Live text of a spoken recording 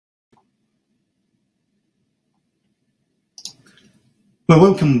Well,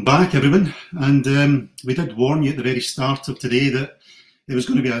 welcome back, everyone. And we did warn you at the very start of today that it was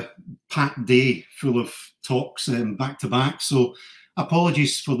going to be a packed day full of talks back to back. So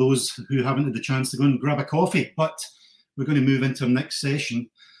apologies for those who haven't had the chance to go and grab a coffee, but we're going to move into our next session.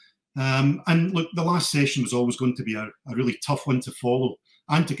 And look, the last session was always going to be a really tough one to follow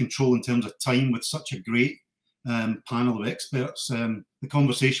and to control in terms of time with such a great panel of experts. The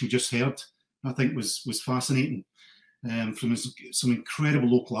conversation we just heard, I think, was fascinating. From some incredible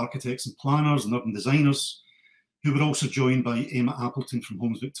local architects and planners and urban designers, who were also joined by Emma Appleton from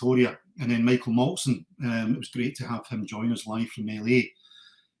Homes Victoria, and then Michael Maltson. It was great to have him join us live from LA.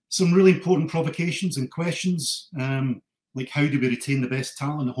 Some really important provocations and questions, like how do we retain the best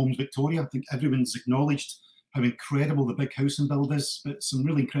talent at Homes Victoria? I think everyone's acknowledged how incredible the big housing build is, but some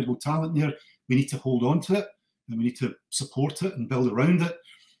really incredible talent there. We need to hold on to it, and we need to support it and build around it.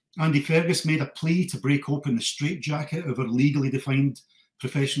 Andy Fergus made a plea to break open the straitjacket of our legally defined,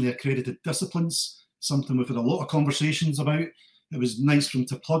 professionally accredited disciplines, something we've had a lot of conversations about. It was nice for him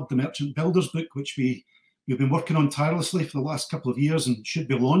to plug the Merchant Builders book, which we've been working on tirelessly for the last couple of years and should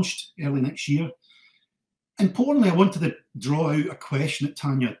be launched early next year. Importantly, I wanted to draw out a question that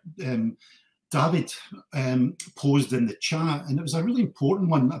Tanya David posed in the chat, and it was a really important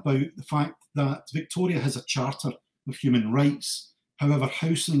one about the fact that Victoria has a Charter of Human Rights. However,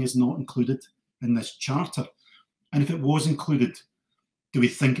 housing is not included in this charter. And if it was included, do we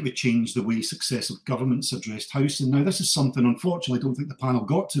think it would change the way successive governments addressed housing? Now, this is something, unfortunately, I don't think the panel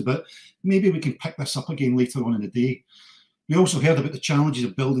got to, but maybe we can pick this up again later on in the day. We also heard about the challenges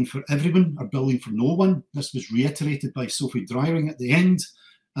of building for everyone or building for no one. This was reiterated by Sophie Dryring at the end,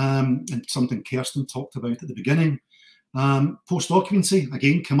 and something Carson talked about at the beginning. Post-occupancy,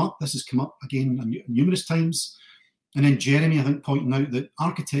 again, come up. This has come up again numerous times. And then Jeremy, I think, pointing out that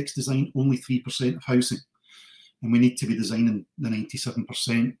architects design only 3% of housing, and we need to be designing the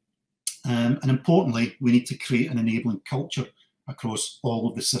 97%. And importantly, we need to create an enabling culture across all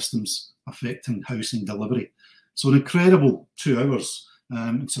of the systems affecting housing delivery. So an incredible 2 hours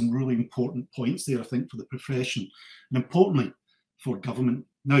and some really important points there, I think, for the profession and importantly for government.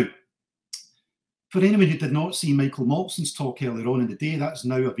 Now, for anyone who did not see Michael Maltson's talk earlier on in the day, that's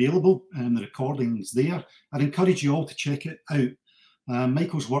now available, and the recording's there. I'd encourage you all to check it out.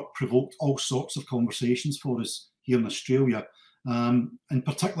 Michael's work provoked all sorts of conversations for us here in Australia. In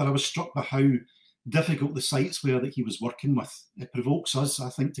particular, I was struck by how difficult the sites were that he was working with. It provokes us, I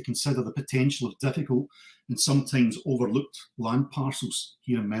think, to consider the potential of difficult and sometimes overlooked land parcels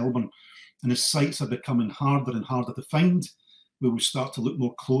here in Melbourne. And as sites are becoming harder and harder to find, we will start to look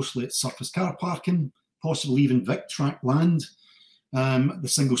more closely at surface car parking, possibly even Vic Track land. The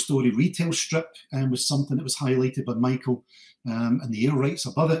single-storey retail strip was something that was highlighted by Michael, and the air rights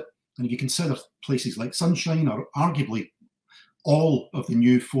above it. And if you consider places like Sunshine, or arguably all of the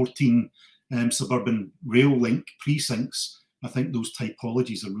new 14 suburban rail link precincts, I think those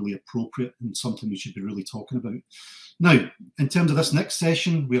typologies are really appropriate and something we should be really talking about. Now, in terms of this next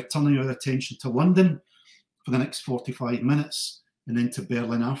session, we are turning our attention to London for the next 45 minutes and then to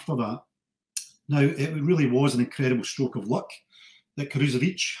Berlin after that. Now, it really was an incredible stroke of luck that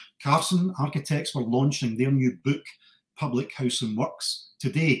Karakusevic, Carson architects were launching their new book, Public Housing Works,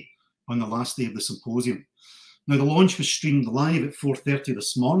 today on the last day of the symposium. Now, the launch was streamed live at 4:30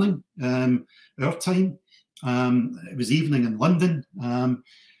 this morning, our time. It was evening in London.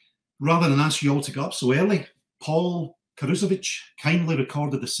 Rather than ask you all to get up so early, Paul Karakusevic kindly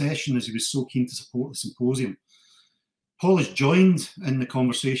recorded the session as he was so keen to support the symposium. Paul is joined in the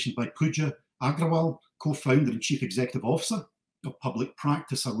conversation by Pooja Agrawal, co-founder and chief executive officer of Public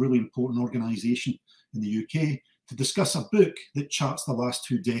Practice, a really important organisation in the UK, to discuss a book that charts the last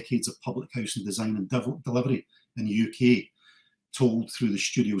 2 decades of public housing design and delivery in the UK, told through the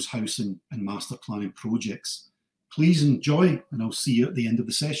studio's housing and master planning projects. Please enjoy, and I'll see you at the end of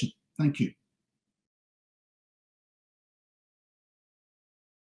the session. Thank you.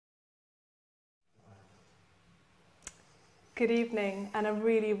 Good evening, and a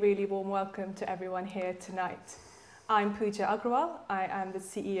really, really warm welcome to everyone here tonight. I'm Pooja Agrawal. I am the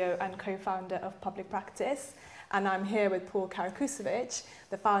CEO and co-founder of Public Practice, and I'm here with Paul Karakusevic,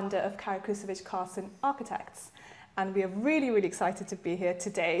 the founder of Karakusevic Carson Architects. And we are really, really excited to be here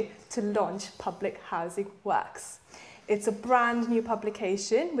today to launch Public Housing Works. It's a brand new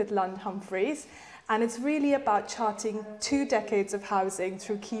publication with Lund Humphreys, and it's really about charting 2 decades of housing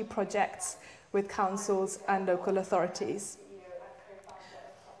through key projects with councils and local authorities.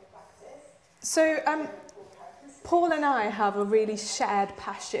 So Paul and I have a really shared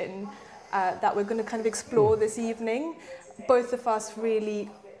passion that we're going to kind of explore this evening. Both of us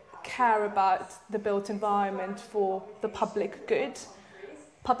really care about the built environment for the public good.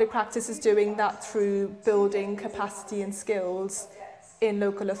 public practice is doing that through building capacity and skills in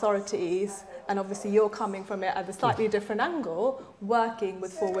local authorities, and obviously you're coming from it at a slightly different angle, working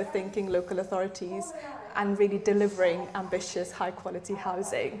with forward-thinking local authorities and really delivering ambitious, high-quality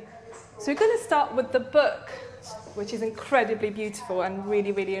housing. So we're going to start with the book, which is incredibly beautiful and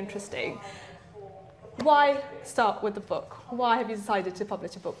really, really interesting. Why start with the book? Why have you decided to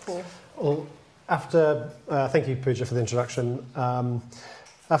publish a book, Paul? Well, thank you, Pooja, for the introduction.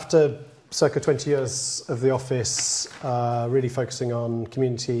 After circa 20 years of the office, really focusing on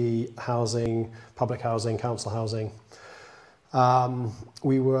community housing, public housing, council housing,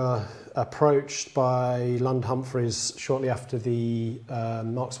 we were approached by Lund Humphreys shortly after the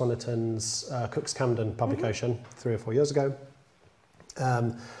Mark Swannington's Cook's Camden publication 3 or 4 years ago,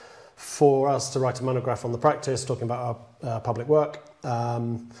 for us to write a monograph on the practice, talking about our public work.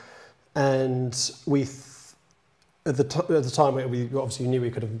 And we at the time, we obviously knew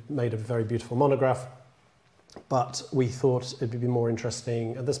we could have made a very beautiful monograph, but we thought it would be more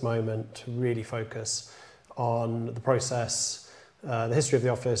interesting at this moment to really focus on the process, the history of the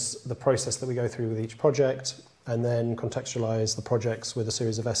office, the process that we go through with each project, and then contextualise the projects with a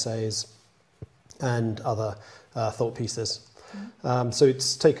series of essays and other thought pieces. So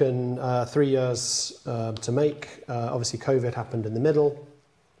it's taken 3 years to make. Obviously, COVID happened in the middle,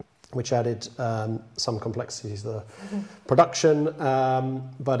 which added some complexities to the production,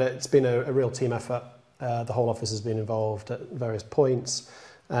 but it's been a real team effort. The whole office has been involved at various points,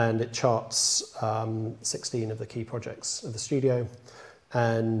 and it charts 16 of the key projects of the studio,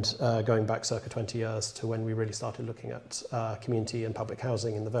 and going back circa 20 years to when we really started looking at community and public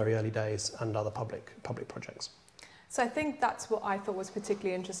housing in the very early days, and other public projects. So I think that's what I thought was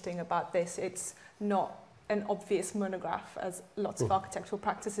particularly interesting about this. It's not an obvious monograph, as lots of architectural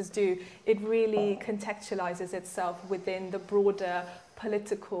practices do. It really contextualizes itself within the broader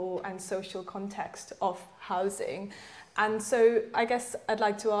political and social context of housing. And so I guess I'd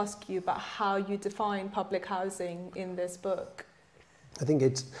like to ask you about how you define public housing in this book. I think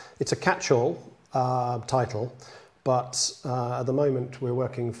it's a catch-all title, but at the moment we're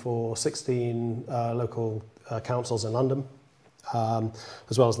working for 16 local councils in London,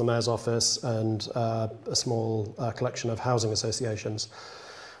 as well as the Mayor's Office and a small collection of housing associations.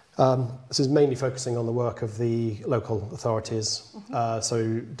 This is mainly focusing on the work of the local authorities,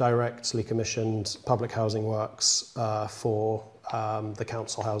 so directly commissioned public housing works for the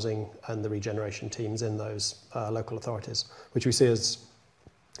council housing and the regeneration teams in those local authorities, which we see as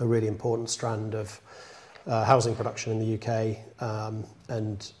a really important strand of housing production in the UK,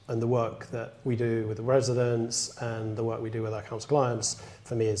 and the work that we do with the residents and the work we do with our council clients,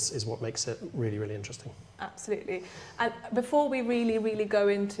 for me, is what makes it really, really interesting. Absolutely. And before we really go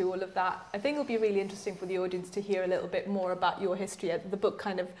into all of that, I think it'll be really interesting for the audience to hear a little bit more about your history. The book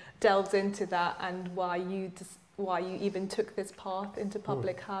kind of delves into that and why you even took this path into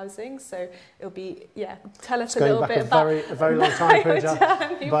public housing. So it'll be, tell us a little bit about a very long time,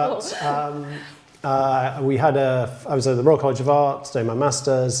 Pooja. But I was at the Royal College of Art doing my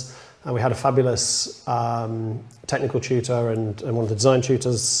masters, and we had a fabulous technical tutor and one of the design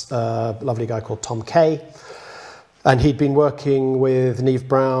tutors, a lovely guy called Tom Kay. And he'd been working with Neve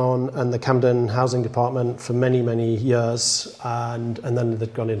Brown and the Camden Housing Department for many, many years, and then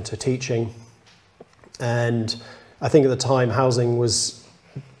they'd gone into teaching. And I think at the time, housing was,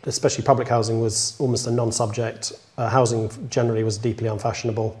 especially public housing, was almost a non-subject. Housing generally was deeply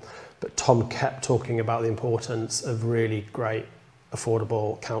unfashionable, but Tom kept talking about the importance of really great,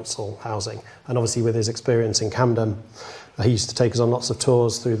 affordable council housing. And obviously with his experience in Camden, he used to take us on lots of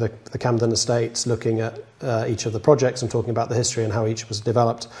tours through the Camden estates, looking at each of the projects and talking about the history and how each was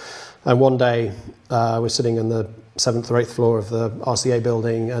developed. And one day we're sitting in the 7th or 8th floor of the RCA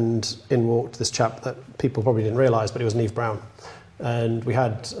building, and in walked this chap that people probably didn't realise, but it was Neve Brown. And we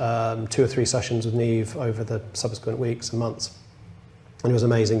had 2 or 3 sessions with Neve over the subsequent weeks and months. And it was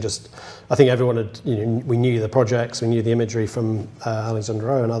amazing. Just, I think everyone had, we knew the projects, we knew the imagery from Alexander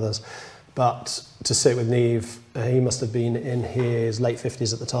Rowe and others, but to sit with Neve, he must have been in his late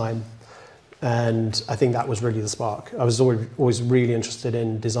 50s at the time. And I think that was really the spark. I was always really interested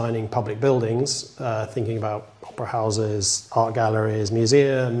in designing public buildings, thinking about opera houses, art galleries,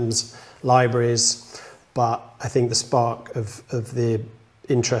 museums, libraries. But I think the spark of the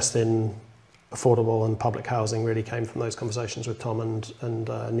interest in affordable and public housing really came from those conversations with Tom and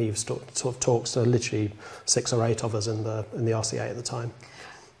Neve's sort of talks to literally 6 or 8 of us in the RCA at the time.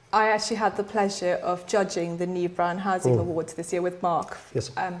 I actually had the pleasure of judging the Neve Brown Housing Awards this year with Mark,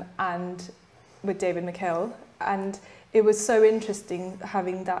 yes, and with David McHale, and it was so interesting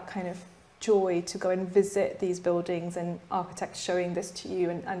having that kind of joy to go and visit these buildings and architects showing this to you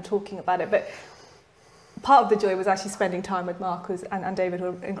and talking about it. But part of the joy was actually spending time with Marcus and David,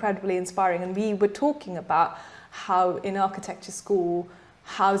 who were incredibly inspiring. And we were talking about how in architecture school,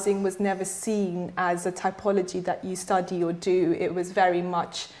 housing was never seen as a typology that you study or do. It was very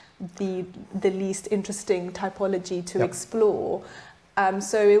much the least interesting typology to explore.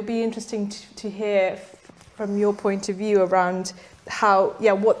 So it'll be interesting to hear from your point of view around how,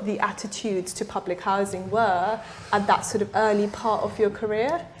 what the attitudes to public housing were at that sort of early part of your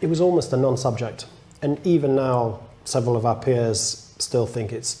career. It was almost a non-subject. And even now, several of our peers still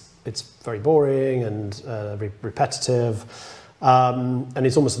think it's very boring and repetitive. And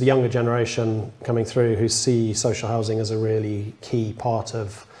it's almost the younger generation coming through who see social housing as a really key part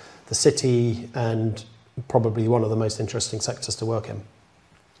of the city and probably one of the most interesting sectors to work in.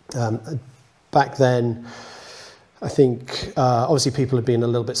 Back then, I think obviously people had been a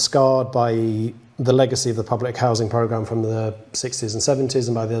little bit scarred by the legacy of the public housing programme from the 60s and 70s,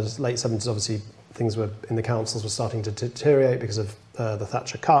 and by the late 70s obviously things were in the councils were starting to deteriorate because of the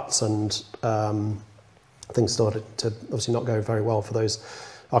Thatcher cuts, and things started to obviously not go very well for those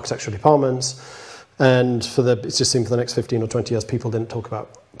architectural departments. And it just seemed for the next 15 or 20 years people didn't talk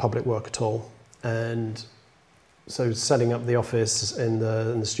about public work at all. And so setting up the office in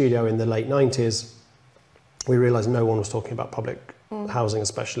the studio in the late 90s, we realised no one was talking about public housing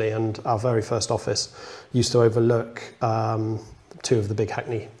especially, and our very first office used to overlook 2 of the big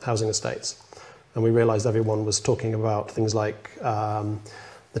Hackney housing estates. And we realised everyone was talking about things like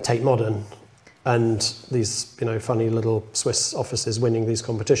the Tate Modern and these funny little Swiss offices winning these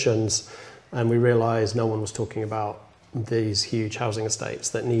competitions, and we realised no one was talking about these huge housing estates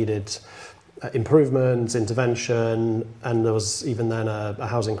that needed improvements, intervention, and there was even then a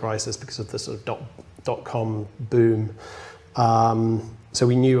housing crisis because of the sort of dot-com boom. So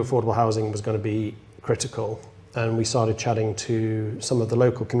we knew affordable housing was going to be critical, and we started chatting to some of the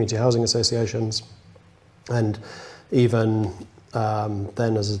local community housing associations, and even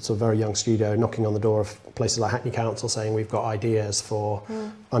then as a sort of very young studio, knocking on the door of places like Hackney Council saying we've got ideas for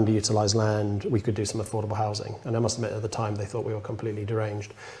underutilised land, we could do some affordable housing. And I must admit at the time they thought we were completely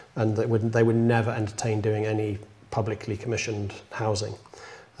deranged, and they would never entertain doing any publicly commissioned housing.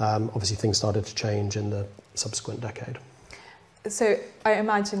 Obviously things started to change in the subsequent decade. So I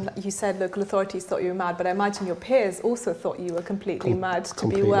imagine, you said local authorities thought you were mad, but I imagine your peers also thought you were completely mad to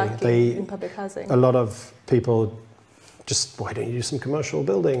be working in public housing. A lot of people just, why don't you do some commercial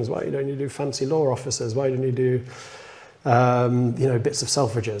buildings? Why don't you do fancy law offices? Why don't you do, bits of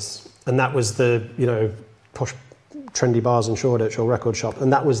Selfridges? And that was the, posh, trendy bars in Shoreditch or record shop.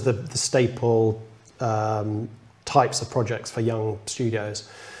 And that was the staple types of projects for young studios.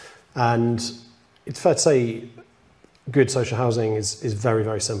 And it's fair to say good social housing is very,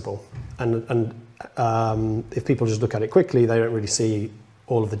 very simple. And if people just look at it quickly, they don't really see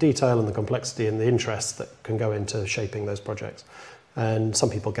all of the detail and the complexity and the interest that can go into shaping those projects. And some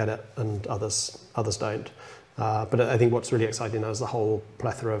people get it and others don't. But I think what's really exciting now is the whole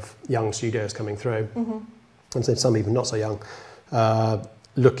plethora of young studios coming through, and some even not so young,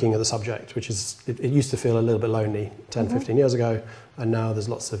 looking at the subject, which is, it used to feel a little bit lonely 10, 15 years ago, and now there's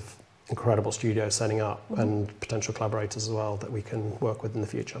lots of incredible studios setting up and potential collaborators as well that we can work with in the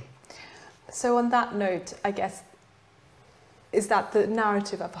future. So on that note, I guess, is that the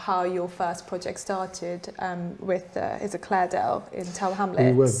narrative of how your first project started with, is it Claredale in Tower Hamlets?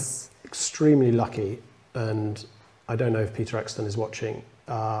 We were extremely lucky, and I don't know if Peter Exton is watching,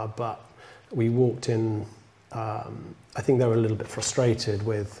 but we walked in, I think they were a little bit frustrated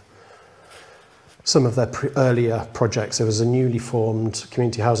with some of their earlier projects. There was a newly formed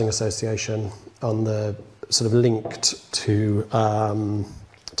community housing association on the sort of linked to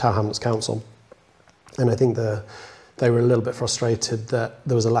Tower Hamlets Council, and I think they were a little bit frustrated that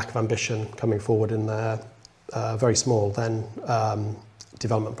there was a lack of ambition coming forward in their very small then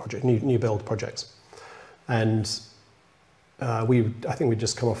development project, new build projects. And I think we'd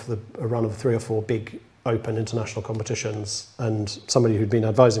just come off a run of 3 or 4 big open international competitions, and somebody who'd been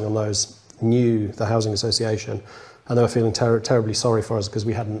advising on those knew the housing association, and they were feeling terribly sorry for us because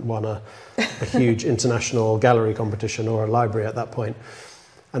we hadn't won a huge international gallery competition or a library at that point.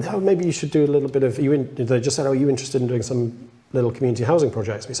 And oh, maybe you should do a little bit of, they just said, oh, are you interested in doing some little community housing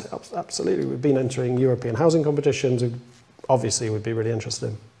projects? We said, absolutely, we've been entering European housing competitions, obviously we'd be really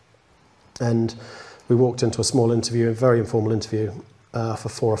interested. And we walked into a small interview, a very informal interview, for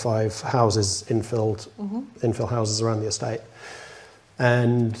 4 or 5 houses, infill houses around the estate.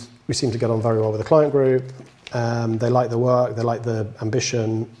 And we seemed to get on very well with the client group. They liked the work, they liked the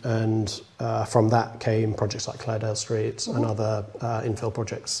ambition, and from that came projects like Claredale Street and other infill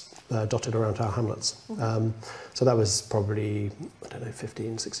projects dotted around our hamlets. So that was probably, I don't know,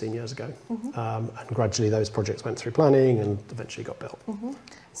 15, 16 years ago. And gradually those projects went through planning and eventually got built.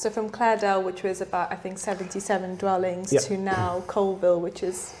 So from Claredale, which was about, I think, 77 dwellings, to now Colville, which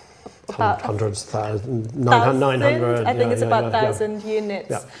is about hundreds, thousands, 900. I think it's about 1,000 units.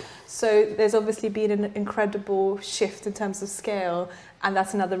 Yeah. So there's obviously been an incredible shift in terms of scale, and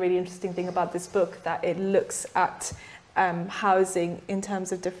that's another really interesting thing about this book, that it looks at housing in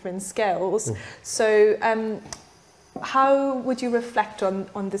terms of different scales. So how would you reflect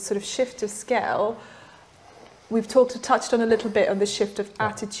on this sort of shift of scale? We've touched on a little bit on the shift of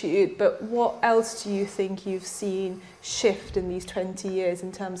attitude, but what else do you think you've seen shift in these 20 years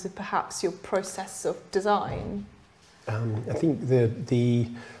in terms of perhaps your process of design? I think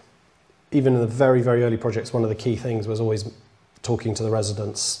even in the very, very early projects, one of the key things was always talking to the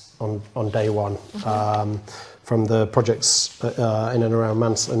residents on day one. From the projects in and around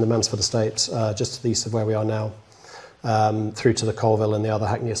in the Mansfield estate, just to the east of where we are now, through to the Colville and the other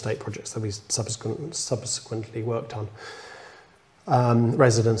Hackney estate projects that we subsequently worked on.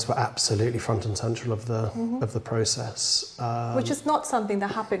 Residents were absolutely front and central of the process, which is not something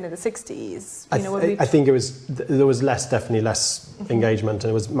that happened in the 60s. I think there was definitely less engagement,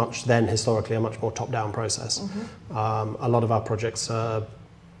 and it was historically a much more top-down process. A lot of our projects are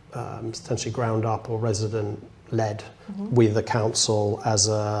essentially ground up or resident-led, with the council as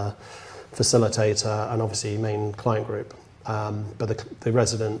a facilitator and obviously main client group, but the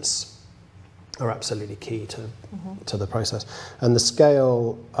residents are absolutely key to the process. And the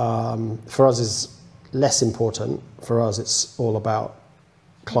scale for us is less important. For us, it's all about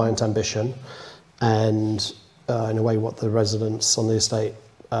client ambition and in a way what the residents on the estate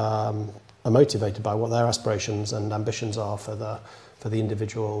are motivated by, what their aspirations and ambitions are for the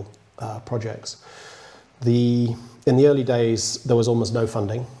individual projects. In the early days, there was almost no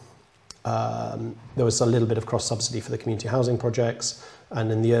funding. There was a little bit of cross-subsidy for the community housing projects, and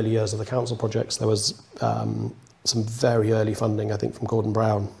in the early years of the council projects, there was some very early funding, I think, from Gordon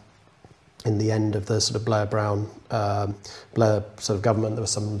Brown. In the end of the sort of Blair sort of government, there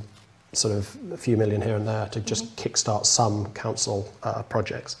was some sort of a few million here and there to just kickstart some council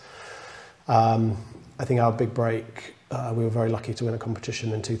projects. I think our big break, we were very lucky to win a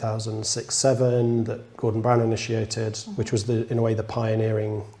competition in 2006-07 that Gordon Brown initiated, which was in a way the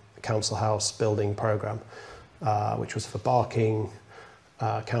pioneering council house building programme, which was for Barking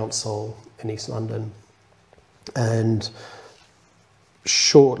Council in East London. And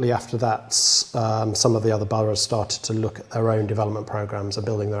shortly after that, some of the other boroughs started to look at their own development programmes and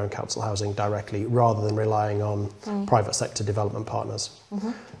building their own council housing directly, rather than relying on private sector development partners.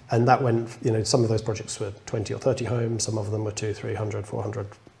 And that went, some of those projects were 20 or 30 homes, some of them were 200, 300, 400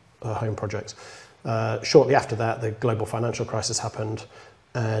 home projects. Shortly after that, the global financial crisis happened,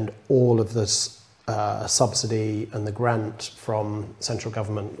 and all of this subsidy and the grant from central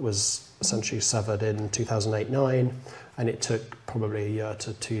government was essentially severed in 2008-09, and it took probably a year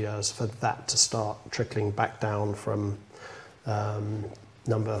to 2 years for that to start trickling back down from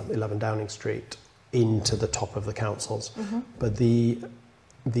number 11 Downing Street into the top of the councils. But even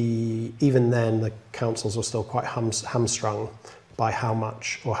then, the councils were still quite hamstrung by how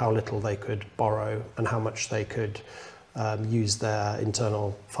much or how little they could borrow and how much they could use their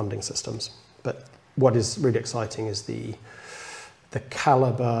internal funding systems. But what is really exciting is the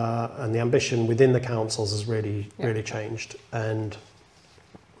calibre and the ambition within the councils has really changed. And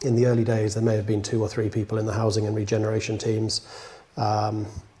in the early days, there may have been 2 or 3 people in the housing and regeneration teams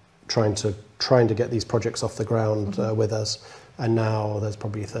trying to get these projects off the ground with us. And now there's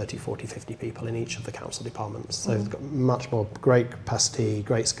probably 30, 40, 50 people in each of the council departments. So they've got much more great capacity,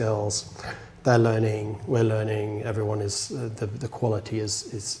 great skills. They're learning, we're learning, everyone is, the quality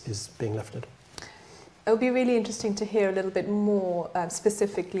is being lifted. It would be really interesting to hear a little bit more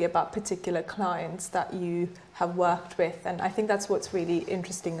specifically about particular clients that you have worked with. And I think that's what's really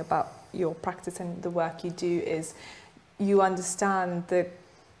interesting about your practice and the work you do, is you understand the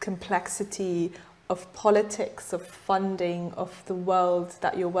complexity of politics, of funding, of the world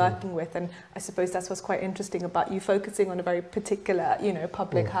that you're working with. And I suppose that's what's quite interesting about you focusing on a very particular,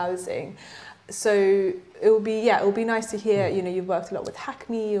 public housing. So it will be nice to hear, you've worked a lot with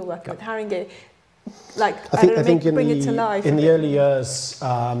Hackney, you're working with Haringey. I think bring it to life. In the early years,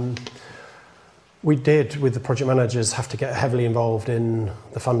 we did, with the project managers, have to get heavily involved in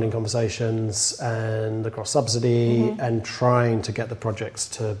the funding conversations and the cross-subsidy and trying to get the projects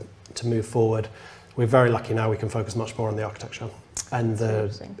to move forward. We're very lucky now, we can focus much more on the architecture. and the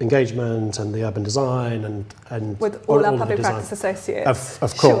engagement and the urban design and with all our public practice associates.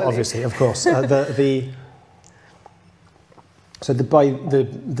 Of course, surely. Obviously, of course. So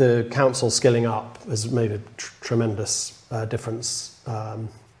the council skilling up has made a tremendous difference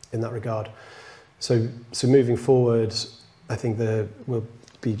in that regard. So moving forward, I think we'll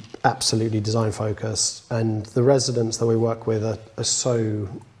be absolutely design focused, and the residents that we work with are so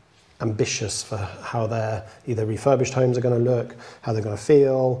ambitious for how their either refurbished homes are going to look, how they're going to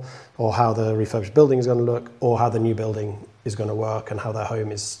feel, or how the refurbished building is going to look, or how the new building is going to work and how their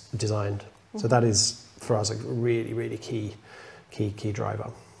home is designed. Mm-hmm. So that is for us a really, really key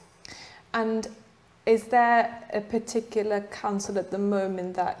driver. And is there a particular council at the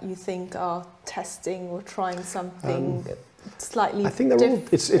moment that you think are testing or trying something slightly different? I think they're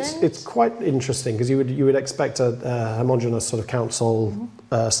all. It's quite interesting, because you would expect a homogenous sort of council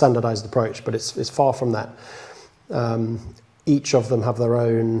standardised approach, but it's far from that. Each of them have their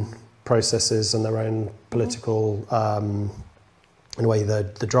own processes and their own political. In a way,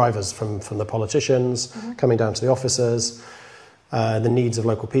 the drivers from the politicians coming down to the officers, the needs of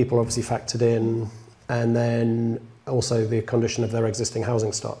local people are obviously factored in, and then also the condition of their existing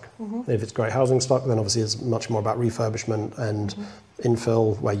housing stock. If it's great housing stock, then obviously it's much more about refurbishment and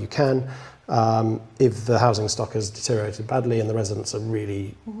infill where you can. If the housing stock has deteriorated badly and the residents are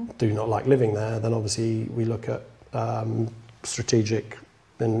really do not like living there, then obviously we look at strategic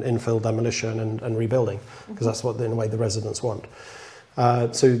infill demolition and rebuilding, because that's what in a way the residents want.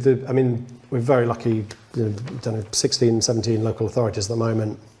 We're very lucky, done 16, 17 local authorities at the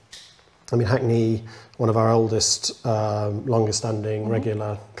moment. I mean, Hackney, one of our oldest, longest standing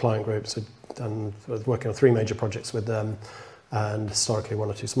regular client groups, working on 3 major projects with them, and historically 1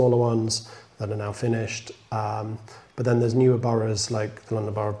 or 2 smaller ones that are now finished. But then there's newer boroughs like the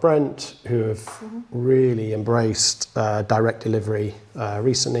London Borough of Brent, who have really embraced direct delivery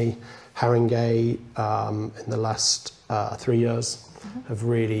recently. Haringey, in the last 3 years, have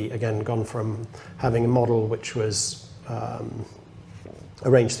really, again, gone from having a model which was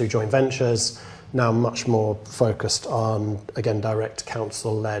arranged through joint ventures, now much more focused on, again, direct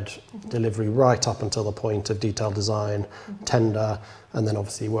council-led delivery right up until the point of detailed design, tender, and then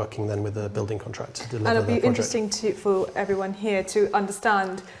obviously working then with the building contractor to deliver and the it'll be project. interesting for everyone here to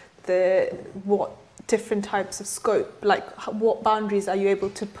understand what different types of scope, like what boundaries are you able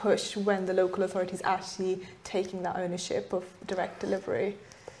to push when the local authority is actually taking that ownership of direct delivery?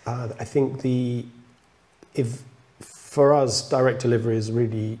 I think for us, direct delivery is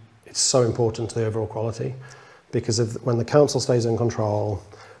really, it's so important to the overall quality, because when the council stays in control,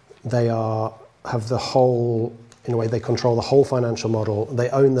 they have the whole, in a way, they control the whole financial model. They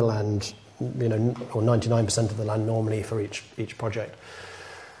own the land, or 99% of the land normally for each project.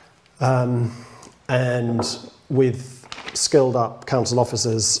 And with skilled up council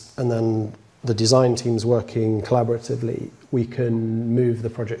officers and then the design teams working collaboratively, we can move the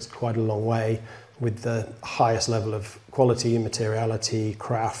projects quite a long way with the highest level of quality, materiality,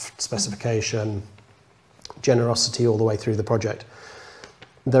 craft, specification, generosity all the way through the project.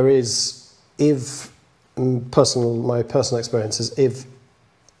 There is, my personal experience is, if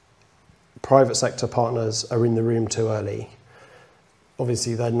private sector partners are in the room too early,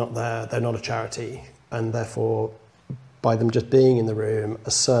 obviously they're not there, they're not a charity, and therefore by them just being in the room,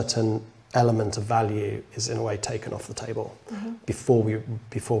 a certain element of value is in a way taken off the table before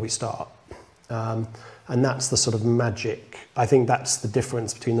we start. And that's the sort of magic. I think that's the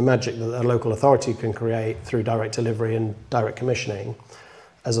difference between the magic that a local authority can create through direct delivery and direct commissioning,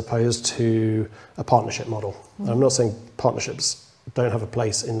 as opposed to a partnership model. I'm not saying partnerships don't have a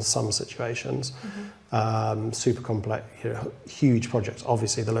place in some situations. Super complex, huge projects.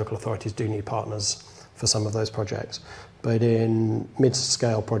 Obviously, the local authorities do need partners for some of those projects. But in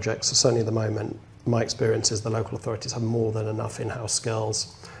mid-scale projects, certainly at the moment, my experience is the local authorities have more than enough in-house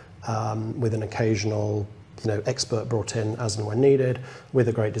skills, with an occasional expert brought in as and when needed, with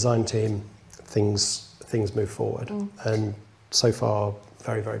a great design team, things move forward. And so far,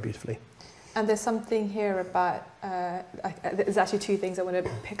 very, very beautifully. And there's something here about, there's actually 2 things I want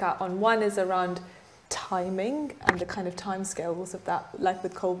to pick up on. One is around timing and the kind of timescales of that. Like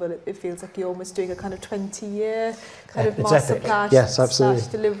with Colville, it feels like you're almost doing a kind of 20-year kind of master plan slash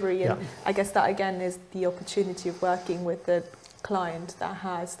delivery. And I guess that again is the opportunity of working with the client that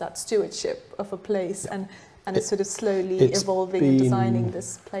has that stewardship of a place and it's sort of slowly evolving and designing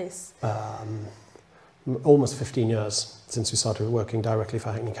this place. Almost 15 years since we started working directly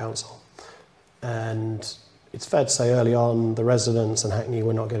for Hackney Council. And it's fair to say early on, the residents and Hackney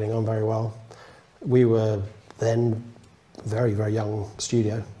were not getting on very well. We were then very, very young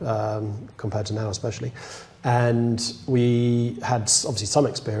studio compared to now especially. And we had obviously some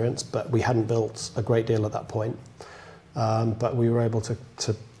experience, but we hadn't built a great deal at that point. But we were able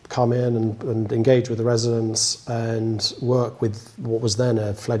to come in and engage with the residents and work with what was then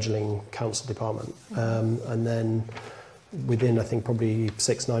a fledgling council department. And then within, I think, probably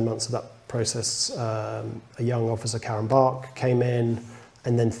 6-9 months of that process, a young officer, Karen Bark, came in,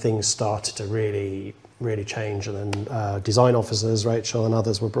 and then things started to really, really change. And then design officers, Rachel and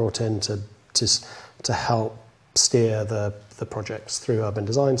others, were brought in to help steer the projects through urban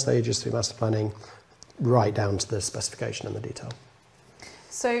design stages, through master planning, right down to the specification and the detail.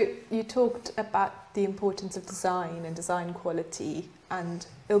 So you talked about the importance of design and design quality, and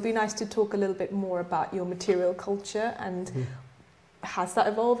it'll be nice to talk a little bit more about your material culture, and has that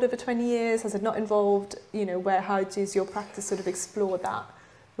evolved over 20 years? Has it not evolved? You know, how does your practice sort of explore that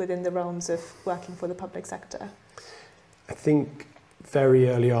within the realms of working for the public sector? I think very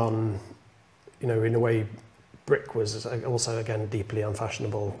early on, you know, in a way, brick was also, again, deeply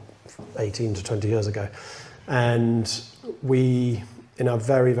unfashionable 18 to 20 years ago. And we, in our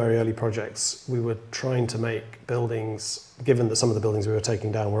very, very early projects, we were trying to make buildings, given that some of the buildings we were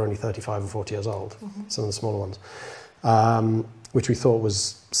taking down were only 35 or 40 years old, some of the smaller ones, which we thought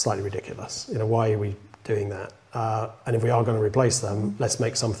was slightly ridiculous. You know, why are we doing that? And if we are going to replace them, let's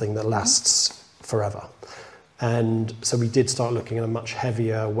make something that lasts forever. And so we did start looking at a much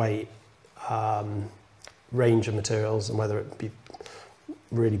heavier weight range of materials, and whether it be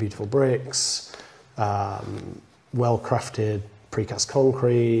really beautiful bricks, well-crafted precast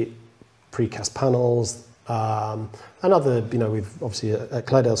concrete, precast panels, and other, you know, we've obviously at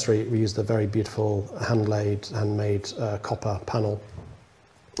Claredale Street, we used a very beautiful handmade copper panel.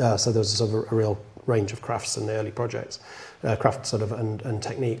 So there was sort of a real range of crafts in the early projects, craft sort of and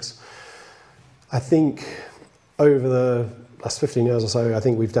techniques. I think over the last 15 years or so, I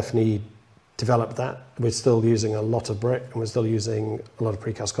think we've definitely developed that. We're still using a lot of brick, and we're still using a lot of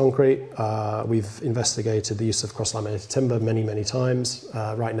precast concrete. We've investigated the use of cross-laminated timber many, many times.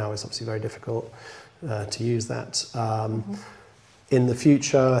 Right now it's obviously very difficult to use that. In the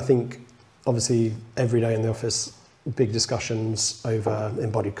future, I think obviously every day in the office, big discussions over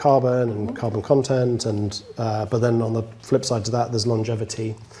embodied carbon and carbon content, and but then on the flip side to that, there's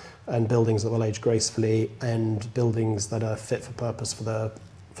longevity and buildings that will age gracefully, and buildings that are fit for purpose for the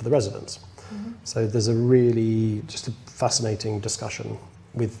residents. So there's a really just a fascinating discussion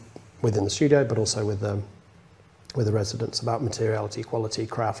within the studio, but also with the residents about materiality, quality,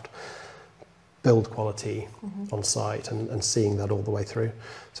 craft, build quality on site, and seeing that all the way through.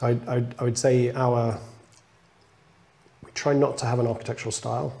 So I would say we try not to have an architectural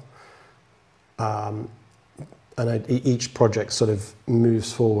style, and each project sort of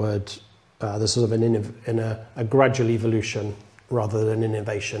moves forward. There's sort of a gradual evolution rather than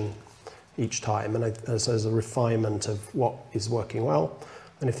innovation each time, and so there's a refinement of what is working well,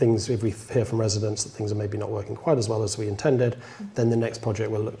 and if we hear from residents that things are maybe not working quite as well as we intended, then the next project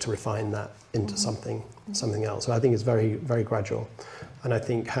will look to refine that into something else. So I think it's very, very gradual, and I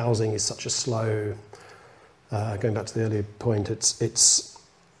think housing is such a slow, going back to the earlier point, it's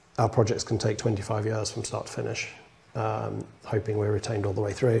our projects can take 25 years from start to finish, hoping we're retained all the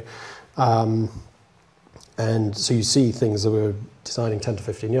way through. And so you see things that we were designing 10 to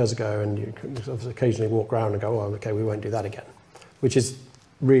 15 years ago, and you occasionally walk around and go, oh, okay, we won't do that again, which is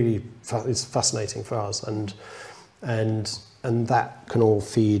really it's fascinating for us, and that can all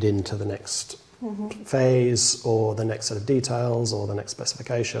feed into the next phase, or the next set of details, or the next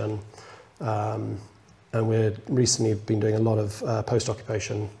specification. And we're recently been doing a lot of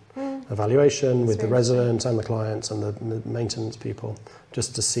post-occupation evaluation with the residents and the clients and the maintenance people,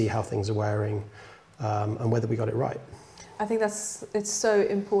 just to see how things are wearing. And whether we got it right. I think it's so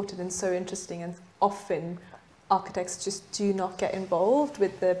important and so interesting, and often architects just do not get involved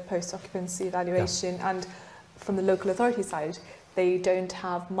with the post-occupancy evaluation, and from the local authority side, they don't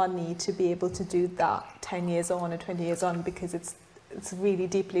have money to be able to do that 10 years on or 20 years on, because it's really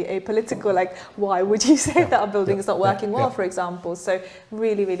deeply apolitical. Like, why would you say that a building is not working well, for example? So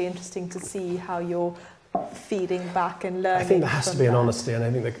really, really interesting to see how you're feeding back and learning. I think there has to be an honesty, and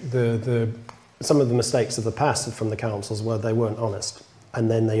I think that some of the mistakes of the past from the councils were they weren't honest,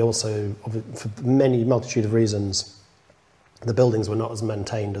 and then they also, for many multitude of reasons, the buildings were not as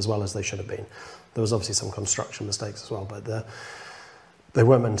maintained as well as they should have been. There was obviously some construction mistakes as well, but they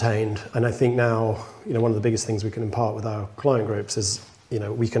weren't maintained. And I think now, you know, one of the biggest things we can impart with our client groups is, you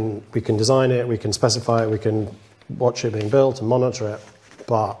know, we can design it, we can specify it, we can watch it being built and monitor it,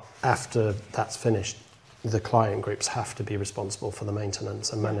 but after that's finished, the client groups have to be responsible for the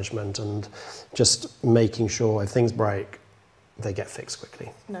maintenance and management, and just making sure if things break, they get fixed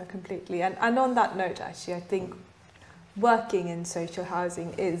quickly. No, completely. And on that note, actually, I think working in social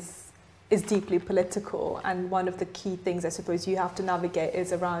housing is deeply political, and one of the key things I suppose you have to navigate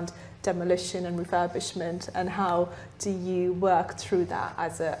is around demolition and refurbishment, and how do you work through that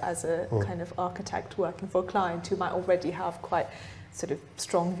as a kind of architect working for a client who might already have quite sort of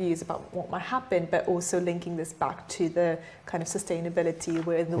strong views about what might happen, but also linking this back to the kind of sustainability.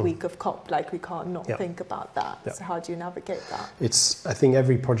 We're in the week of COP, like we can't not think about that. So how do you navigate that? I think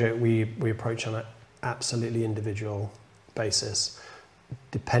every project we approach on an absolutely individual basis,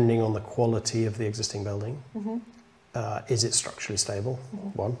 depending on the quality of the existing building. Is it structurally stable?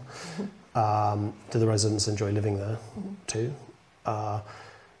 One. Do the residents enjoy living there? Two.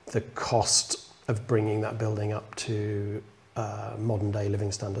 The cost of bringing that building up to modern day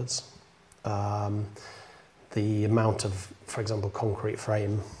living standards. The amount of, for example, concrete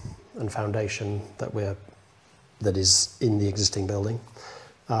frame and foundation that is in the existing building.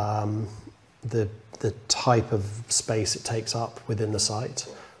 The type of space it takes up within the site.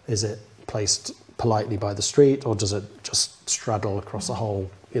 Is it placed politely by the street, or does it just straddle across a whole,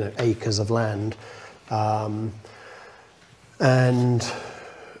 acres of land? And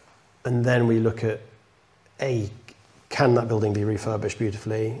then we look at can that building be refurbished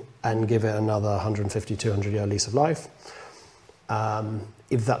beautifully and give it another 150, 200 year lease of life?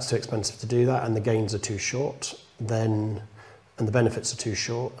 If that's too expensive to do that and the gains are too short, and the benefits are too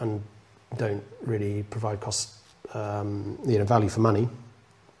short and don't really provide value for money,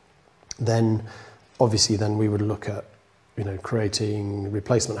 then obviously we would look at creating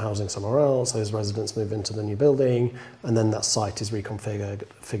replacement housing somewhere else. Those residents move into the new building, and then that site is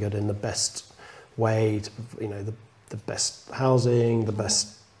reconfigured in the best way, the best housing, the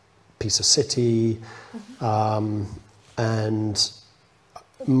best piece of city. And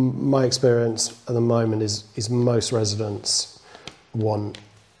my experience at the moment is most residents want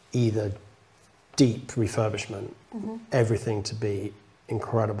either deep refurbishment, everything to be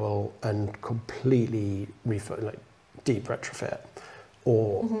incredible and completely deep retrofit,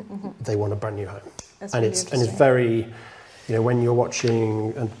 or they want a brand new home. And it's very, when you're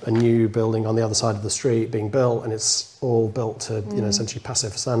watching a new building on the other side of the street being built, and it's all built to essentially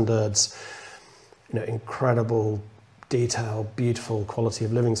passive standards, incredible detail, beautiful quality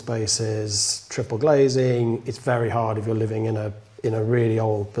of living spaces, triple glazing. It's very hard if you're living in a really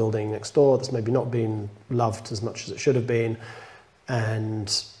old building next door that's maybe not been loved as much as it should have been, and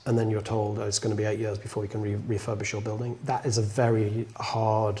then you're told it's going to be 8 years before you can refurbish your building. That is a very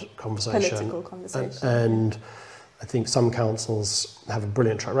hard conversation. Political conversation. And I think some councils have a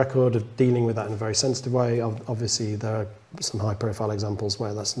brilliant track record of dealing with that in a very sensitive way. Obviously, there are some high-profile examples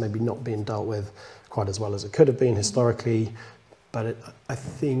where that's maybe not being dealt with quite as well as it could have been historically. But I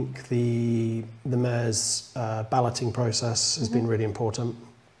think the mayor's balloting process has been really important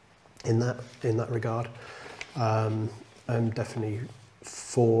in that regard. I'm definitely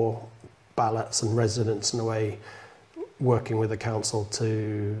for ballots and residents in a way working with the council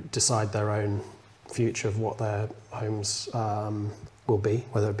to decide their own future of what their homes will be,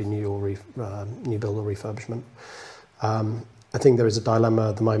 whether it be new build or refurbishment. I think there is a dilemma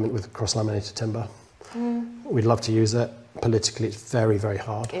at the moment with cross-laminated timber. We'd love to use it. Politically, it's very, very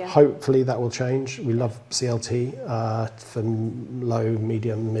hard. Yeah. Hopefully that will change. We love CLT for low,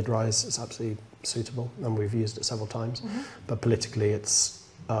 medium, mid-rise. It's absolutely suitable, and we've used it several times. But politically, it's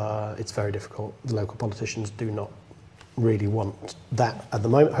very difficult. The local politicians do not really want that at the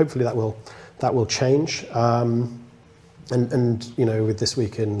moment. Hopefully that will change. And with this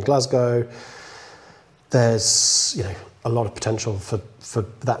week in Glasgow, there's a lot of potential for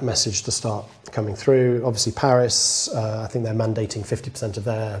that message to start coming through. Obviously Paris, I think they're mandating 50% of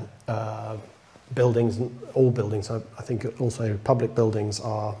their buildings, all buildings, I think also public buildings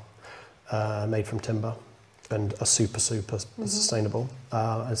are made from timber and are super sustainable.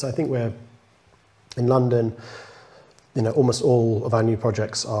 And so I think we're in London, almost all of our new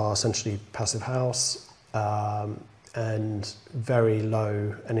projects are essentially passive house, and very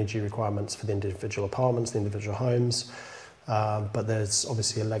low energy requirements for the individual apartments, the individual homes. But there's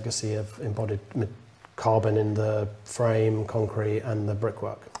obviously a legacy of embodied carbon in the frame, concrete, and the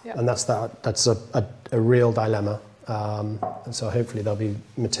brickwork. Yep. And that's a real dilemma. And so hopefully there'll be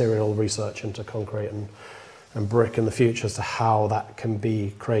material research into concrete and brick in the future as to how that can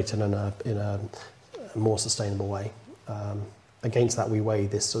be created in a more sustainable way. Against that, we weigh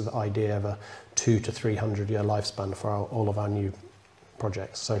this sort of idea of a 200 to 300 year lifespan for all of our new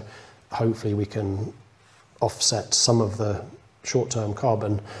projects. So hopefully we can offset some of the short-term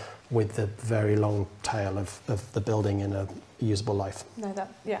carbon with the very long tail of the building usable life. No,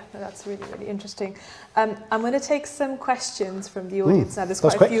 that's really, really interesting. I'm going to take some questions from the audience now. There's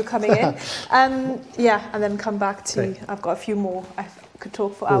quite a few coming in. And then come back to, I've got a few more. I could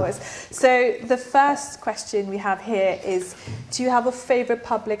talk for hours. So the first question we have here is, do you have a favourite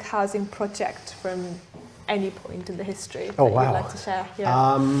public housing project from any point in the history that you'd like to share?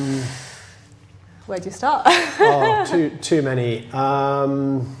 Yeah. Where do you start? Too many.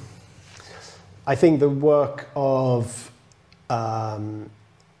 I think the work of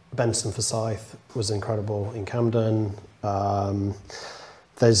Benson Forsyth was incredible in Camden.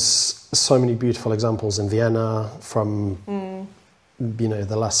 There's so many beautiful examples in Vienna from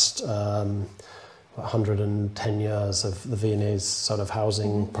the last 110 years of the Viennese sort of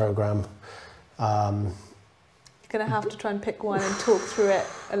housing program. You're going to have to try and pick one and talk through it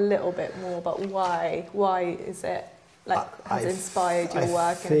a little bit more about why is it has inspired your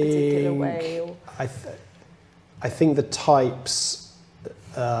work in a particular way? Or? I think the types,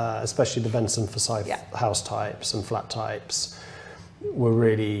 especially the Benson Forsyth house types and flat types, were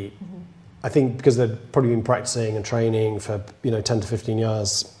really, I think because they'd probably been practicing and training for 10 to 15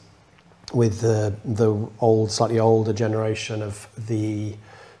 years with the slightly older generation of the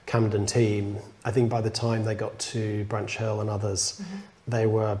Camden team. I think by the time they got to Branch Hill and others, they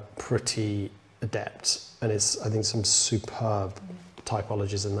were pretty adept, and it's, I think, some superb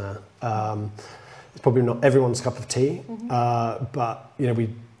typologies in there. It's probably not everyone's cup of tea, but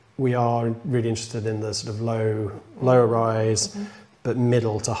we are really interested in the sort of lower rise, but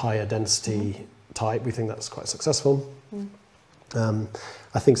middle to higher density type. We think that's quite successful.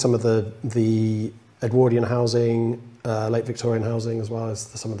 I think some of the Edwardian housing, late Victorian housing, as well as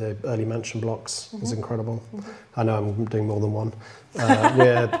some of the early mansion blocks is incredible. I know I'm doing more than one.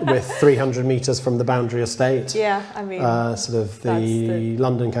 We're 300 metres from the Boundary Estate. Yeah, I mean, sort of the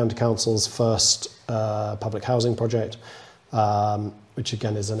London County Council's first public housing project, which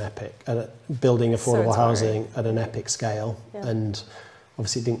again is an epic, building affordable housing at an epic scale. Yeah. And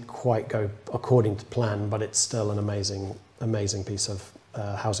obviously it didn't quite go according to plan, but it's still an amazing piece of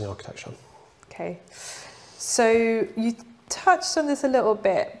housing architecture. Okay. So you touched on this a little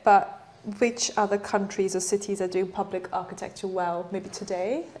bit, but which other countries or cities are doing public architecture well, maybe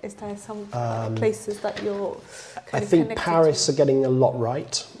today? Is there some places that you're kind I think Paris are getting a lot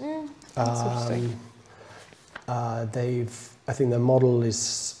right. That's interesting. I think their model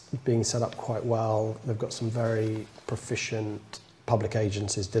is being set up quite well. They've got some very proficient public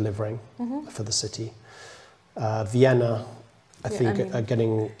agencies delivering for the city. Vienna, I think, are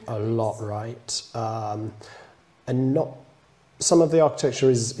getting a lot right. And not some of the architecture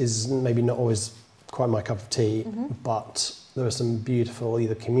is maybe not always quite my cup of tea, but there are some beautiful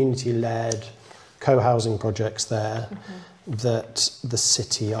either community-led co-housing projects there that the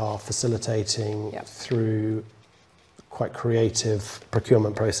city are facilitating through quite creative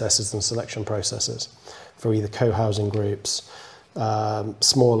procurement processes and selection processes for either co-housing groups,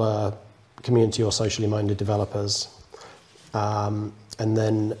 smaller community or socially minded developers. And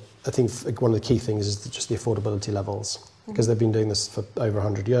then I think one of the key things is just the affordability levels, because they've been doing this for over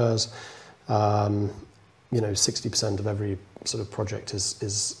 100 years. 60% of every sort of project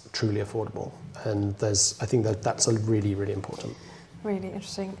is truly affordable. And I think that's a really, really important. Really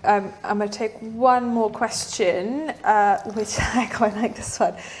interesting. I'm going to take one more question, which I quite like this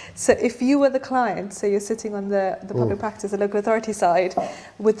one. So if you were the client, so you're sitting on the public practice, the local authority side,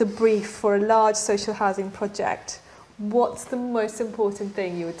 with the brief for a large social housing project, what's the most important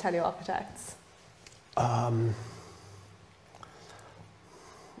thing you would tell your architects?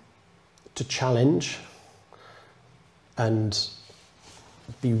 To challenge and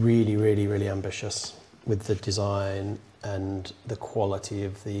be really, really, really ambitious with the design and the quality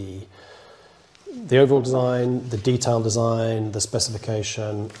of the overall design, the detailed design, the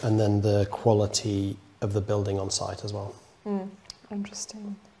specification, and then the quality of the building on site as well.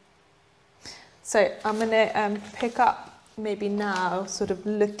 Interesting. So I'm going to pick up maybe now, sort of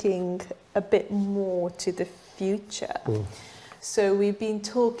looking a bit more to the future. So we've been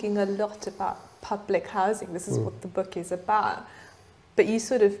talking a lot about public housing. This is what the book is about. But you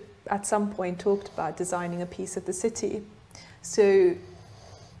sort of, at some point, talked about designing a piece of the city. So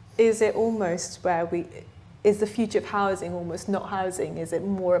is it almost is the future of housing almost not housing? Is it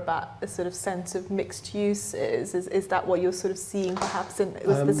more about a sort of sense of mixed uses? Is that what you're sort of seeing perhaps in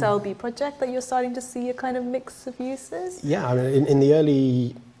the Selby project, that you're starting to see a kind of mix of uses? Yeah, I mean, in the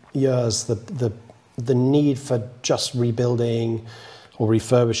early years, the need for just rebuilding or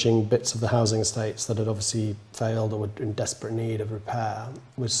refurbishing bits of the housing estates that had obviously failed or were in desperate need of repair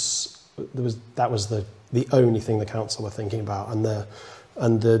was the only thing the council were thinking about, and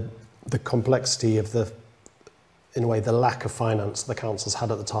the complexity of in a way, the lack of finance the councils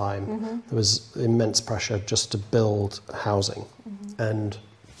had at the time. There was immense pressure just to build housing. And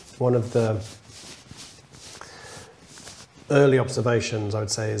one of the early observations, I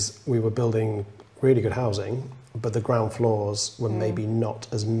would say, is we were building really good housing, but the ground floors were maybe not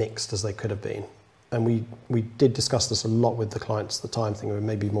as mixed as they could have been. And we did discuss this a lot with the clients at the time, thinking of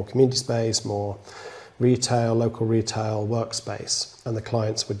maybe more community space, more retail, local retail, workspace. And the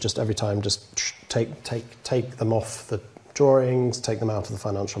clients would just every time just take them off the drawings, take them out of the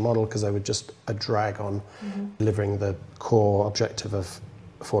financial model, because they were just a drag on delivering the core objective of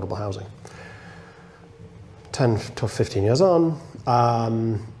affordable housing. 10 to 15 years on, I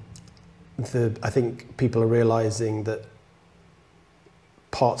think people are realising that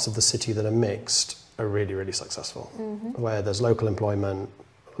parts of the city that are mixed are really, really successful, where there's local employment,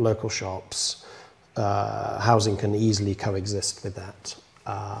 local shops, housing can easily coexist with that.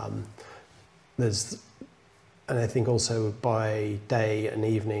 And I think also by day and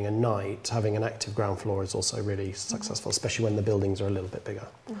evening and night, having an active ground floor is also really successful, especially when the buildings are a little bit bigger.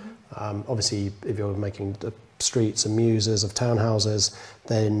 Obviously, if you're making the streets and muses of townhouses,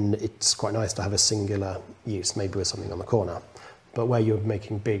 then it's quite nice to have a singular use, maybe with something on the corner. But where you're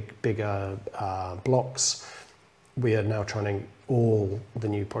making bigger blocks, we are now trying to, all the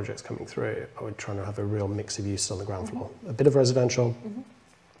new projects coming through, we're trying to have a real mix of use on the ground floor. A bit of residential,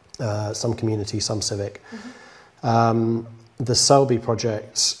 some community, some civic. The Selby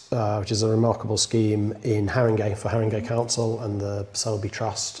project, which is a remarkable scheme in Haringey for Haringey Council and the Selby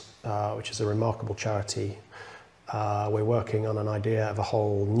Trust, which is a remarkable charity. We're working on an idea of a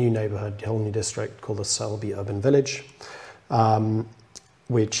whole new neighbourhood, a whole new district called the Selby Urban Village,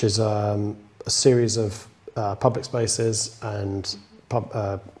 which is a series of public spaces and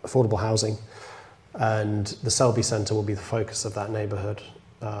affordable housing. And the Selby Centre will be the focus of that neighbourhood,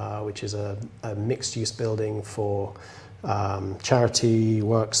 which is a mixed-use building for charity,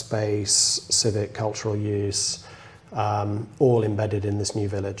 workspace, civic, cultural use, all embedded in this new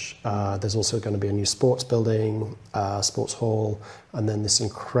village. There's also going to be a new sports building, sports hall, and then this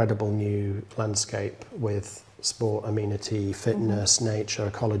incredible new landscape with sport, amenity, fitness, nature,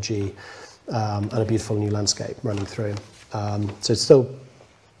 ecology, and a beautiful new landscape running through. So it's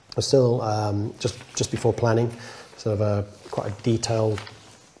still just before planning, sort of quite a detailed,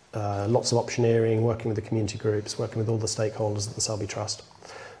 lots of optioneering, working with the community groups, working with all the stakeholders at the Selby Trust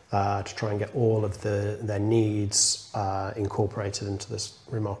to try and get all of their needs incorporated into this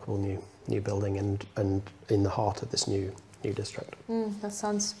remarkable new building and in the heart of this new district. That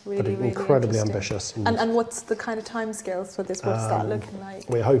sounds really incredibly ambitious. And what's the kind of timescales for this? What's that looking like?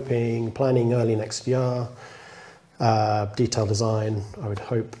 We're hoping planning early next year, detailed design. I would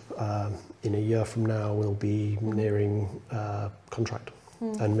hope in a year from now we'll be nearing contract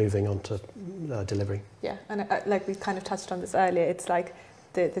and moving on to delivery. Yeah, and like we kind of touched on this earlier, it's like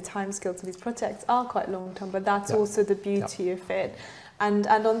the timescales of these projects are quite long term, but that's also the beauty of it. And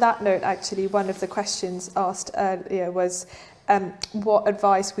on that note, actually, one of the questions asked earlier was, what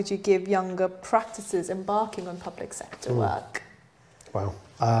advice would you give younger practices embarking on public sector work? Wow.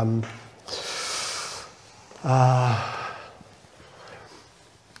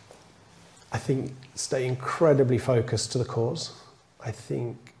 I think stay incredibly focused to the cause. I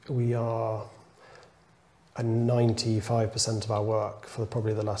think we are at 95% of our work for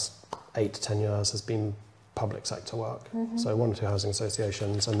probably the last 8 to 10 years has been public sector work. So 1 or 2 housing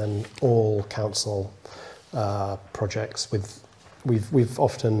associations, and then all council projects. We've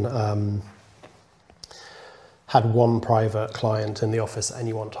often had one private client in the office at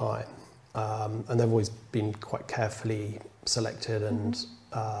any one time, and they've always been quite carefully selected, and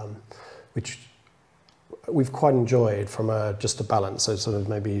which we've quite enjoyed from just a balance. So sort of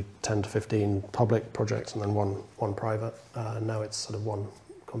maybe 10 to 15 public projects and then one private. Now it's sort of one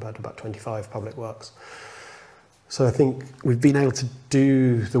compared to about 25 public works. So I think we've been able to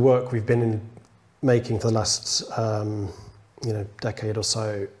do the work we've been making for the last decade or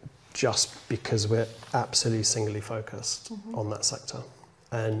so, just because we're absolutely singly focused on that sector.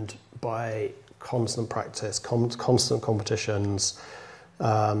 And by constant practice, constant competitions,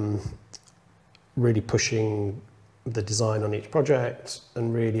 really pushing the design on each project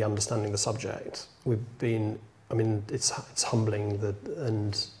and really understanding the subject, it's humbling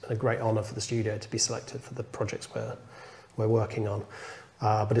and a great honour for the studio to be selected for the projects we're working on,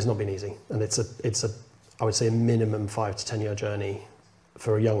 but it's not been easy, and it's a I would say a minimum 5 to 10 year journey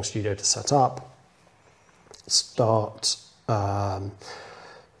for a young studio to set up, start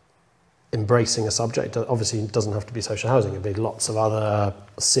embracing a subject. Obviously, it doesn't have to be social housing. It'd be lots of other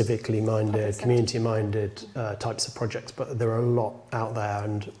civically minded, community minded types of projects, but there are a lot out there,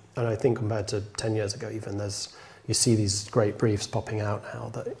 and I think compared to 10 years ago even, there's you see these great briefs popping out now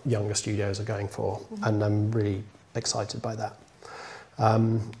that younger studios are going for, and I'm really excited by that.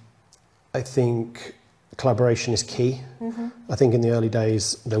 I think collaboration is key. I think in the early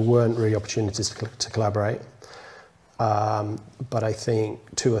days there weren't really opportunities to collaborate, but I think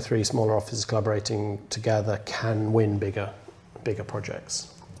 2 or 3 smaller offices collaborating together can win bigger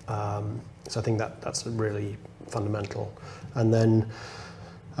projects. So I think that's really fundamental. And then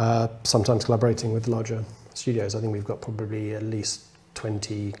sometimes collaborating with larger studios. I think we've got probably at least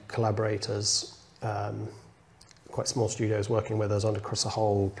 20 collaborators, quite small studios working with us across a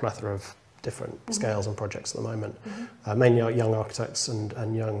whole plethora of different scales and projects at the moment. Mainly young architects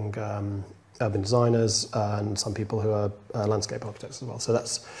and young urban designers, and some people who are landscape architects as well. So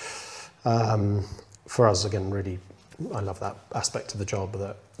that's, for us, again, really, I love that aspect of the job,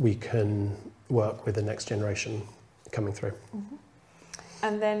 that we can work with the next generation coming through.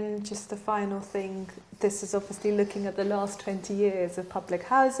 And then just the final thing, this is obviously looking at the last 20 years of public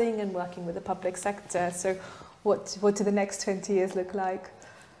housing and working with the public sector. So what do the next 20 years look like?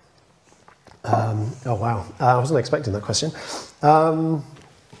 Oh, wow. I wasn't expecting that question. I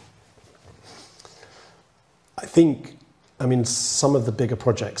think, some of the bigger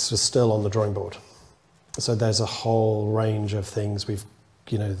projects are still on the drawing board. So there's a whole range of things.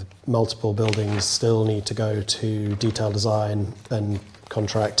 The multiple buildings still need to go to detailed design and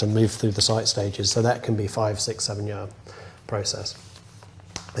contract and move through the site stages. So that can be 5, 6, 7 year process.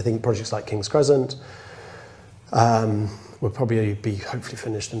 I think projects like King's Crescent will probably be hopefully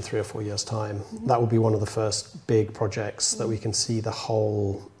finished in 3 or 4 years' time. That will be one of the first big projects that we can see the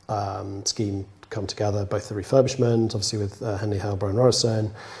whole scheme come together, both the refurbishment, obviously with Henley Halborough and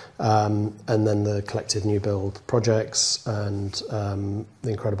Royston, and then the collective new build projects and the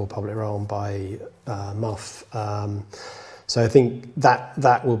incredible public realm by Muff. So I think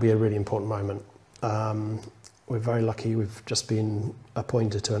that will be a really important moment. We're very lucky. We've just been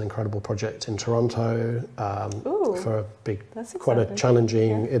appointed to an incredible project in Toronto for a big, quite a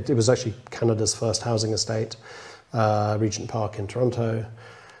challenging. Yeah. It was actually Canada's first housing estate, Regent Park in Toronto.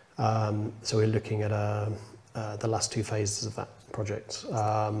 So we're looking at the last 2 phases of that project.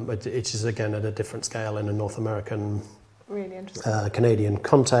 It is again at a different scale in a North American, really interesting, Canadian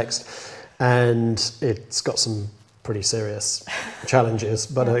context, and it's got some pretty serious challenges.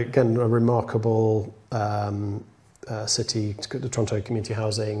 But again, a remarkable city, the Toronto Community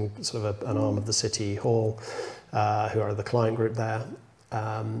Housing, sort of an arm of the City Hall, who are the client group there,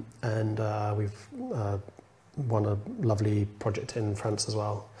 and we've won a lovely project in France as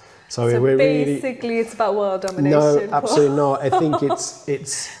well. So we're basically really, it's about world domination. No, absolutely not. I think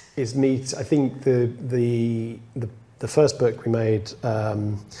it's neat. I think the first book we made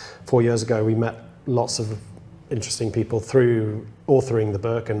 4 years ago, we met lots of interesting people through authoring the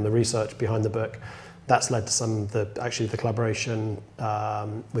book and the research behind the book. That's led to some of the collaboration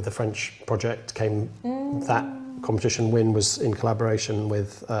with the French project that competition win was in collaboration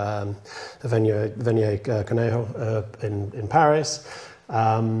with Venier Conejo in Paris.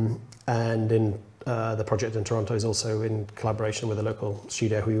 And in the project in Toronto is also in collaboration with a local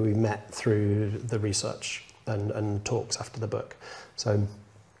studio who we met through the research and talks after the book. So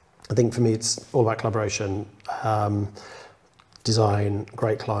I think for me it's all about collaboration, design,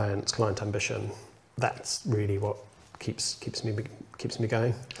 great clients, client ambition. That's really what keeps me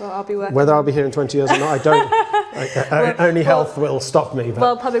going. Well, I'll be working. Whether I'll be here in 20 years or not, I don't. Only health will stop me. But,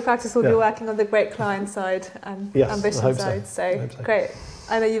 well, public practice will be working on the great client side and ambition side. So great.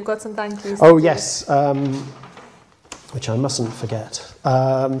 I know you've got some thank yous. Oh yes, which I mustn't forget.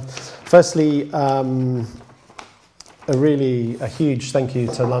 Firstly, a huge thank you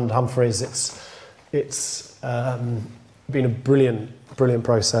to London Humphreys. It's been a brilliant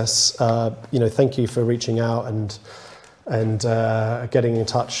process. Thank you for reaching out and getting in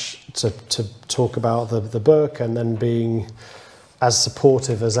touch to talk about the book, and then being as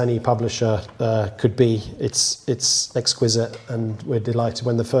supportive as any publisher could be. It's exquisite, and we're delighted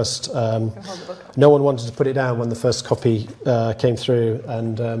when the first no one wanted to put it down when the first copy came through,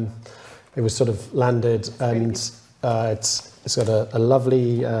 and it was sort of landed, and it's got a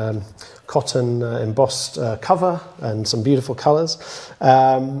lovely cotton embossed cover and some beautiful colours.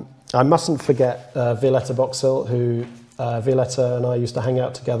 I mustn't forget Violetta Boxhill, who Violetta and I used to hang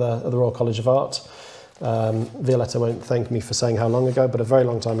out together at the Royal College of Art. Violetta won't thank me for saying how long ago, but a very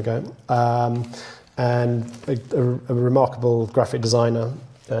long time ago. And a remarkable graphic designer,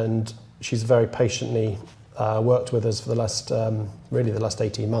 and she's very patiently worked with us for the last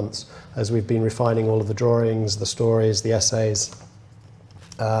 18 months as we've been refining all of the drawings, the stories, the essays.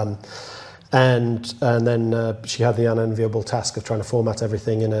 And then she had the unenviable task of trying to format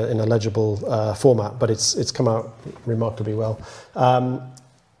everything in a legible format, but it's come out remarkably well.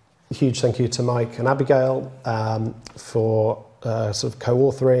 Huge thank you to Mike and Abigail for sort of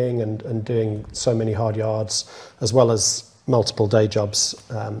co-authoring and doing so many hard yards, as well as multiple day jobs.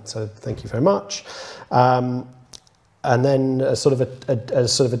 So thank you very much. And then a sort of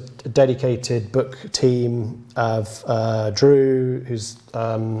a dedicated book team of Drew, who's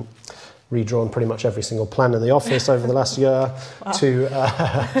redrawn pretty much every single plan in the office over the last year to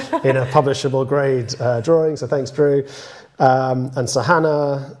in a publishable grade drawing. So thanks, Drew. And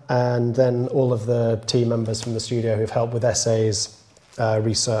Sahana, and then all of the team members from the studio who've helped with essays,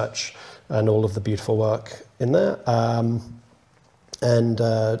 research, and all of the beautiful work in there.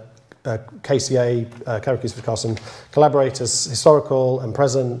 KCA, Karakusevic, Carson, collaborators, historical and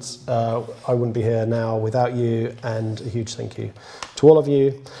present. I wouldn't be here now without you, and a huge thank you to all of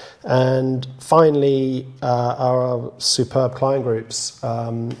you. And finally, our superb client groups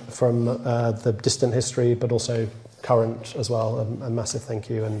from the distant history, but also current as well. A massive thank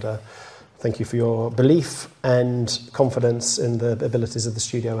you, and thank you for your belief and confidence in the abilities of the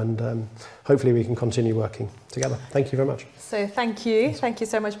studio, and hopefully we can continue working together. Thank you very much. So thank you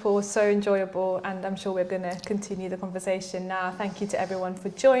so much, Paul. So enjoyable, and I'm sure we're going to continue the conversation now. Thank you to everyone for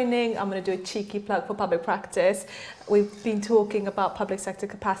joining. I'm going to do a cheeky plug for public practice. We've been talking about public sector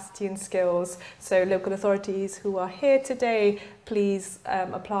capacity and skills. So local authorities who are here today, please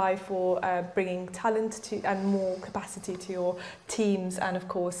apply for bringing talent to and more capacity to your teams, and of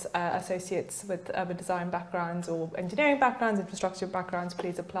course associates with urban design backgrounds or engineering backgrounds, infrastructure backgrounds,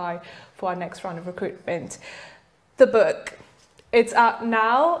 please apply for our next round of recruitment. The book, it's out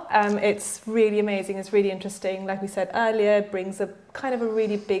now. It's really amazing. It's really interesting. Like we said earlier, it brings a kind of a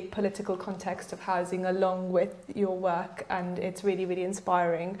really big political context of housing along with your work, and it's really, really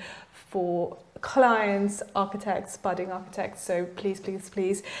inspiring for clients, architects, budding architects. So please, please,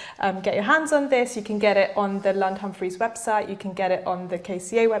 please get your hands on this. You can get it on the Lund Humphreys website. You can get it on the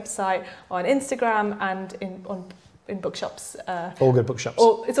KCA website, on Instagram, and in bookshops. All good bookshops.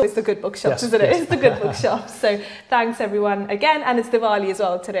 It's always the good bookshops, isn't it? Yes. It's the good bookshops. So thanks everyone again, and it's Diwali as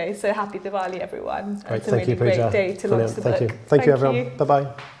well today. So happy Diwali, everyone. Great. It's a really great day to launch the book. Thank you. Thank you, everyone. Bye-bye.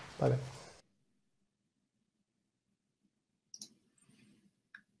 Bye-bye.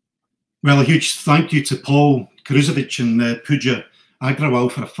 Well, a huge thank you to Paul Karakusevic and Pooja Agrawal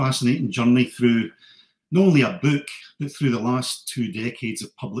for a fascinating journey through not only a book, but through the last 2 decades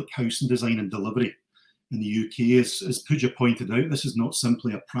of public housing design and delivery in the UK. As Pooja pointed out, this is not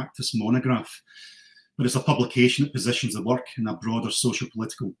simply a practice monograph, but it's a publication that positions the work in a broader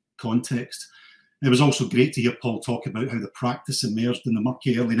socio-political context. It was also great to hear Paul talk about how the practice emerged in the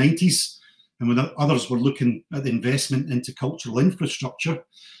murky early 90s, and when others were looking at the investment into cultural infrastructure,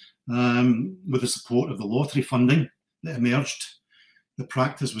 with the support of the lottery funding that emerged, the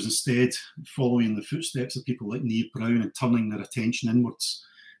practice was instead following the footsteps of people like Niamh Brown and turning their attention inwards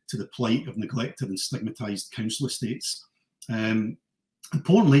to the plight of neglected and stigmatised council estates.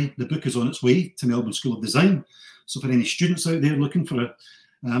 Importantly, the book is on its way to Melbourne School of Design. So for any students out there looking for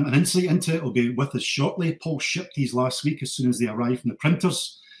an insight into it, it'll be with us shortly. Paul shipped these last week as soon as they arrived from the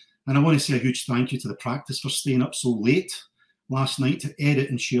printers. And I want to say a huge thank you to the practice for staying up so late last night to edit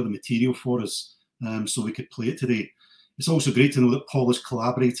and share the material for us so we could play it today. It's also great to know that Paul is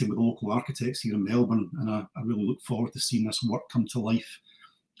collaborating with local architects here in Melbourne, and I really look forward to seeing this work come to life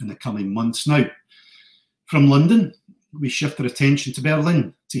in the coming months. Now, from London, we shift our attention to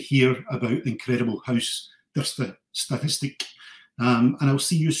Berlin to hear about the incredible house statistic. And I'll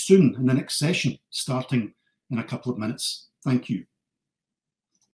see you soon in the next session, starting in a couple of minutes. Thank you.